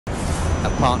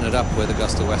have partnered up with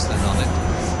AgustaWestland on it.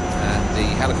 And the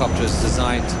helicopter is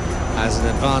designed as an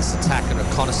advanced attack and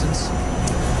reconnaissance.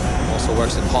 Also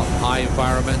works in hot and high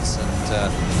environments, and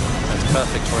that's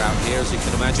perfect for out here, as you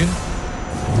can imagine.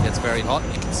 It gets very hot.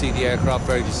 You can see the aircraft,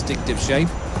 very distinctive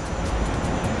shape.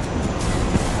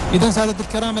 إذا سادة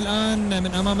الكرام الآن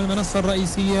من أمام المنصة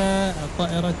الرئيسية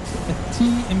طائرة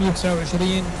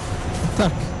T129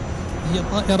 ATAK. هي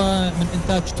طائرة من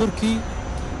إنتاج تركي،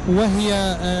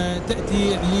 وهي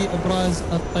تأتي لإبراز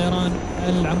الطيران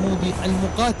العمودي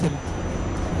المقاتل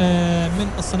من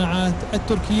الصناعات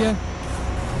التركية.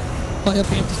 طائرة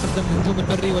تستخدم الهجوم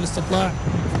البري والاستطلاع.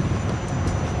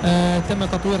 تم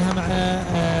تطويرها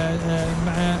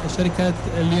مع شركة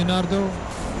ليوناردو.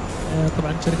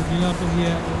 طبعا شركة ليوناردو هي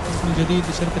الاسم الجديد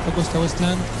لشركة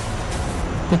AgustaWestland.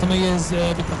 تتميز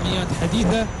بتقنيات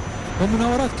حديثة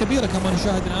ومناورات كبيرة كما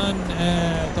نشاهد الآن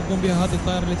تقوم بها هذه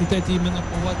الطائرة التي تأتي من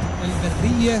القوات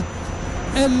البرية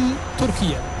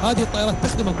التركية. هذه الطائرات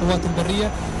تخدم القوات البرية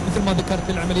مثل ما ذكرت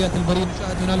في العمليات البرية.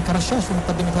 نشاهد هنالك رشاش في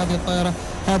مقدمة هذه الطائرة.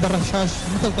 هذا الرشاش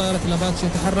مثل طائرة الأباتشي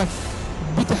يتحرك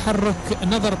بتحرك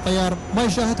نظر الطيار، ما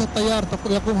يشاهده الطيار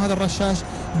يقوم هذا الرشاش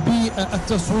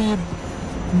بالتصويب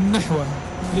نحوه.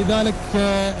 لذلك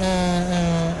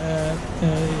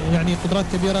يعني قدرات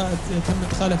كبيرة تم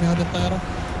إدخالها في هذه الطائرة،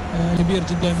 كبير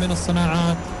جدا من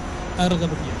الصناعات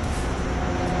الغربية.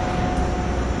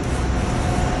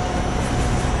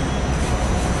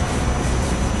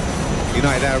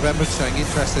 United Arab Emirates showing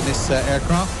interest in this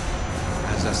aircraft.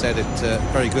 As I said, it's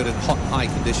very good in hot and high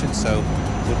conditions, so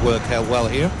would work well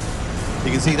here.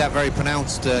 You can see that very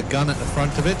pronounced gun at the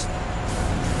front of it.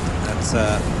 That's a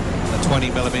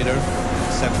 20mm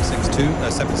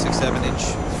 7.67-inch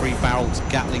 3-barreled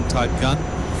Gatling type gun.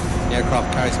 The aircraft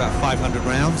carries about 500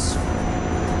 rounds.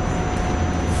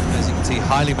 As you can see,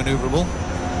 highly maneuverable.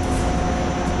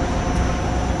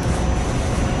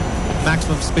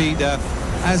 Maximum speed,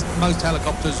 as most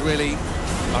helicopters really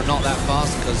are not that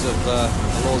fast because of the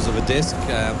laws of a disc.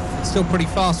 It's still pretty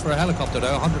fast for a helicopter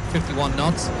though, 151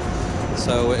 knots.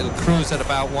 So it'll cruise at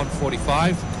about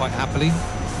 145 quite happily,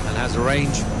 and has a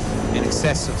range in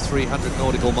excess of 300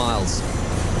 nautical miles.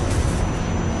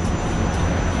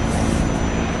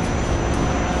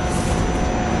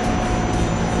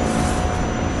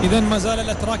 إذا ما زال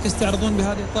الأتراك يستعرضون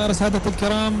بهذه الطائرة سادة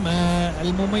الكرام،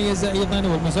 المميزة أيضا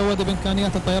والمزودة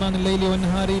بإمكانيات الطيران الليلي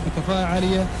والنهاري بكفاءة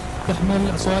عالية.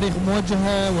 تحمل صواريخ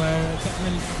موجهة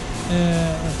وتحمل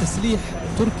تسليح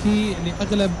تركي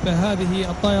لأغلب هذه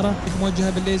الطائرة، موجهة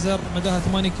بالليزر، مداها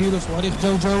 8 كيلو، صواريخ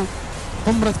جوجو.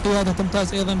 قمرة قيادة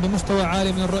تمتاز أيضا بمستوى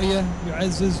عالي من الرؤية،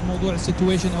 يعزز موضوع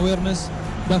السيتويشن أويرنس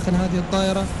داخل هذه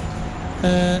الطائرة.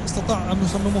 استطاع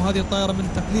مصممو هذه الطائرة من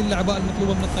تقليل الأعباء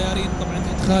المطلوبة من الطيارين، طبعا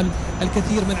بإدخال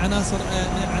الكثير من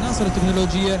العناصر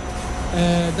التكنولوجية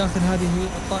داخل هذه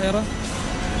الطائرة.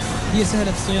 هي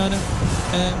سهلة الصيانة،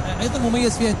 أيضا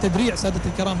مميز فيها التدريع سادة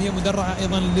الكرام. هي مدرعة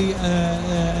أيضا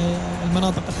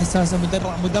للمناطق الحساسة،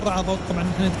 مدرعة طبعا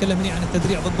نحن نتكلم هنا عن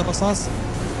التدريع ضد الرصاص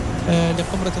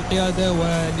لقمرة القيادة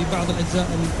ولبعض الأجزاء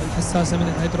الحساسة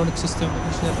من الهيدروليك سيستم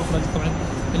والأشياء الأخرى طبعا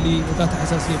اللي ذات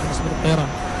حساسية بالنسبة للطيران.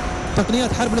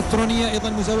 تقنيات حرب إلكترونية أيضا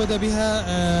مزودة بها.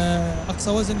 أقصى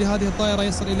وزن لهذه الطائرة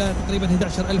يصل إلى تقريبا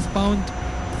 11,000 باوند.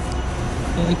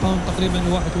 الباوند تقريبا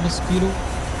 1.5 كيلو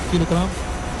جرام،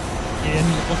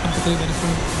 يعني الرقم تقريبا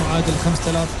يكون معادل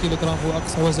 5000 كيلو جرام هو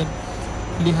أقصى وزن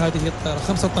لهذه الطائرة،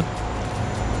 5 طن.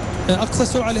 أقصى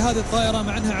سرعة لهذه الطائرة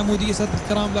مع أنها عمودية سادة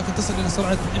الكرام لكن تصل إلى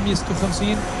سرعة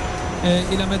 156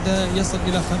 إلى مدى يصل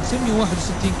إلى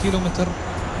 561 كيلومتر.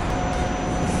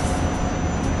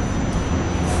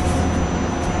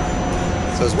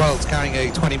 So as well, it's carrying a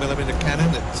 20mm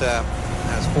cannon that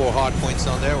has 4 hard points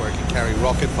on there where it can carry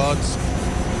rocket pods,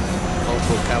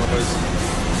 multiple calibers.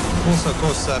 Also, of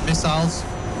course, missiles,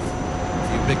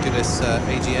 ubiquitous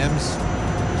AGMs,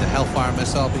 the Hellfire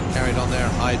missile being carried on there,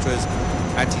 Hydras,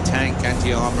 anti-tank,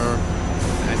 anti-armor,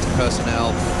 anti-personnel.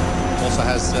 Also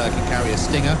can carry a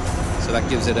Stinger, so that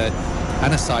gives it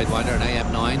and a Sidewinder, an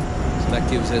AM-9, so that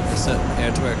gives it a certain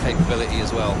air-to-air capability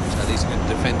as well, so at least it can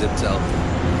defend itself.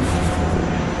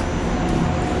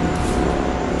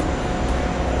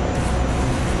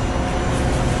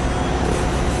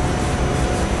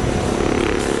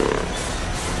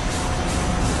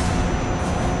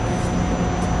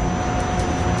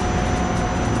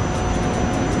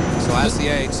 As the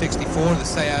AH-64,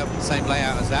 the same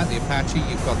layout as that, the Apache,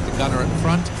 you've got the gunner at the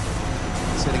front,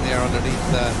 sitting there underneath,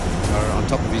 or on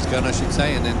top of his gun, I should say,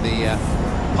 and then the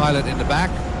pilot in the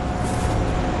back.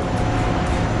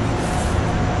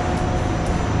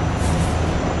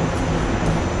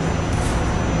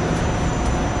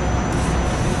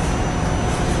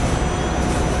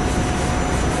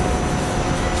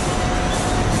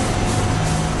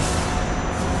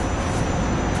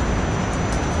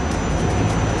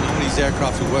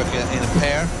 aircraft who work in a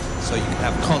pair, so you can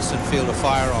have constant field of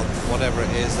fire on whatever it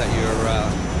is that you're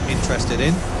interested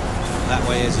in. That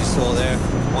way, as you saw there,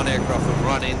 one aircraft would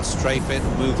run in, strafe it,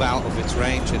 move out of its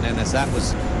range, and then as that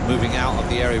was moving out of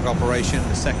the area of operation,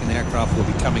 the second aircraft will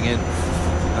be coming in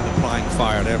and applying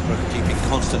fire. They're keeping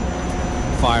constant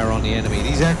fire on the enemy.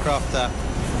 These aircraft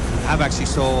have actually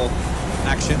saw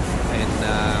action in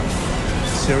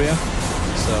Syria,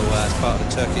 so as part of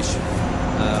the Turkish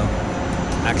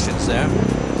actions there.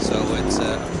 So it's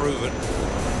a proven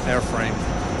airframe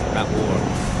at war.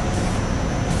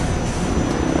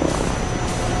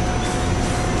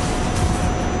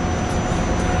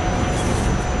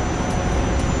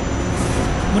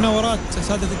 مناورات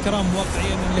سادة الكرام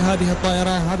واقعيا لهذه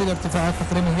الطائرة. هذه الارتفاعات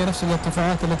تقريبا هي نفس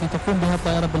الارتفاعات التي تقوم بها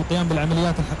الطائرة بالقيام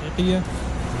بالعمليات الحقيقية.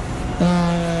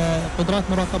 قدرات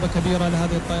مراقبة كبيرة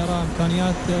لهذه الطائرة،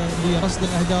 إمكانيات لرصد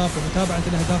الأهداف ومتابعة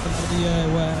الأهداف الأرضية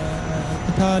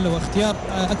والقتال واختيار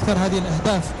أكثر هذه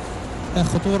الأهداف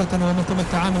خطورة ومن ثم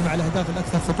التعامل مع الأهداف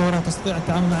الأكثر خطورة. تستطيع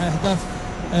التعامل مع أهداف.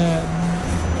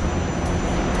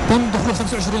 تم دخول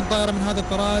 25 طائرة من هذا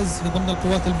الطراز في ضمن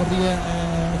القوات البرية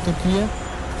التركية،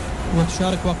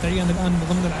 وتشارك واقعيا الآن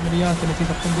ضمن العمليات التي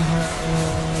تقوم بها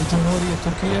الجمهورية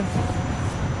التركية.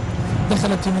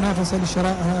 دخلت في منافسة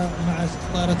لشرائها مع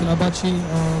طائرة الأباتشي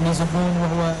لزبون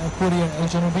وهو كوريا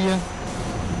الجنوبية.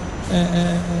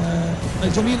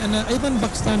 الجميل أن أيضا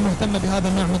باكستان مهتمة بهذا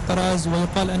النوع من الطراز،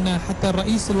 ويقال أن حتى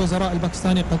رئيس الوزراء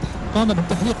الباكستاني قد قام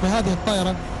بالتحليق بهذه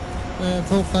الطائرة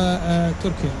فوق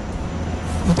تركيا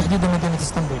وتحديدا مدينة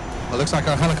اسطنبول. Well, looks like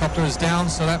our helicopter is down,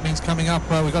 so that means coming up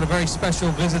we've got a very special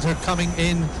visitor coming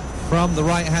in from the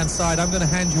right-hand side. I'm going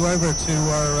to hand you over to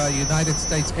our United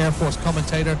States Air Force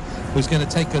commentator who's going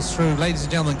to take us through. Ladies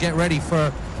and gentlemen, get ready for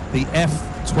the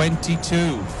F-22.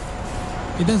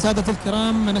 إذن سادة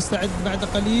الكرام نستعد بعد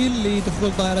قليل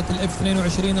لدخول طائرة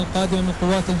الF-22 القادمة من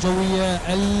القوات الجوية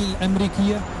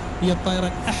الأمريكية. هي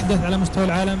الطائرة الأحدث على مستوى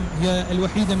العالم، هي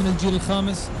الوحيدة من الجيل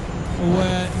الخامس.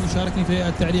 ويشاركني في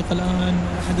التعليق الآن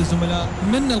أحد الزملاء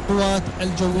من القوات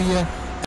الجوية